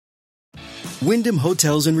Wyndham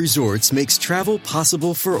Hotels and Resorts makes travel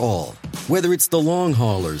possible for all. Whether it's the long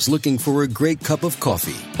haulers looking for a great cup of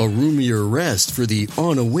coffee, a roomier rest for the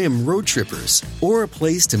on-a-whim road trippers, or a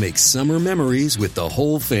place to make summer memories with the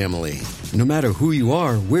whole family. No matter who you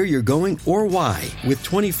are, where you're going, or why, with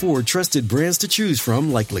 24 trusted brands to choose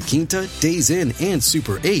from like La Quinta, Days Inn, and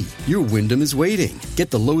Super 8, your Wyndham is waiting.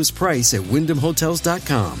 Get the lowest price at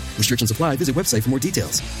WyndhamHotels.com. Restrictions apply. Visit website for more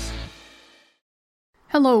details.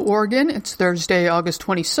 Hello, Oregon. It's Thursday, August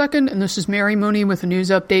 22nd, and this is Mary Mooney with a news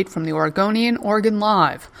update from the Oregonian, Oregon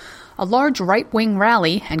Live. A large right-wing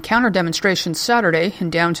rally and counter-demonstration Saturday in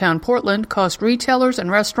downtown Portland cost retailers and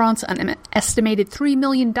restaurants an estimated $3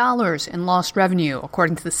 million in lost revenue,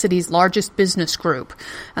 according to the city's largest business group.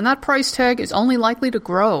 And that price tag is only likely to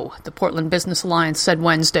grow, the Portland Business Alliance said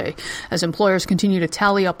Wednesday, as employers continue to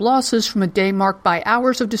tally up losses from a day marked by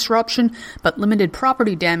hours of disruption, but limited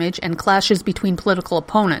property damage and clashes between political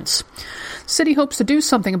opponents. The city hopes to do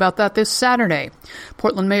something about that this Saturday.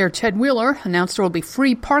 Portland Mayor Ted Wheeler announced there will be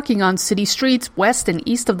free parking on city streets west and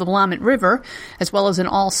east of the Willamette River, as well as in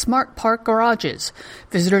all Smart Park garages.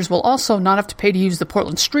 Visitors will also not have to pay to use the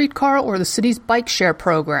Portland streetcar or the city's bike share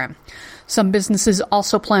program. Some businesses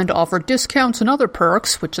also plan to offer discounts and other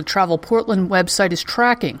perks, which the Travel Portland website is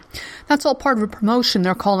tracking. That's all part of a promotion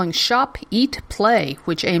they're calling Shop, Eat, Play,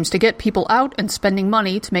 which aims to get people out and spending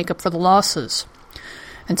money to make up for the losses.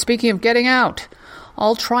 And speaking of getting out,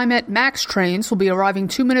 all TriMet Max trains will be arriving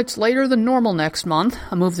 2 minutes later than normal next month,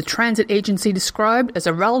 a move the transit agency described as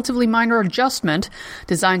a relatively minor adjustment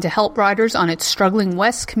designed to help riders on its struggling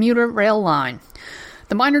West commuter rail line.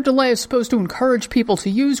 The minor delay is supposed to encourage people to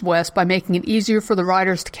use West by making it easier for the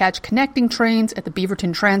riders to catch connecting trains at the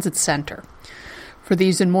Beaverton Transit Center. For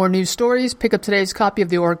these and more news stories, pick up today's copy of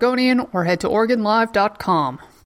The Oregonian or head to OregonLive.com.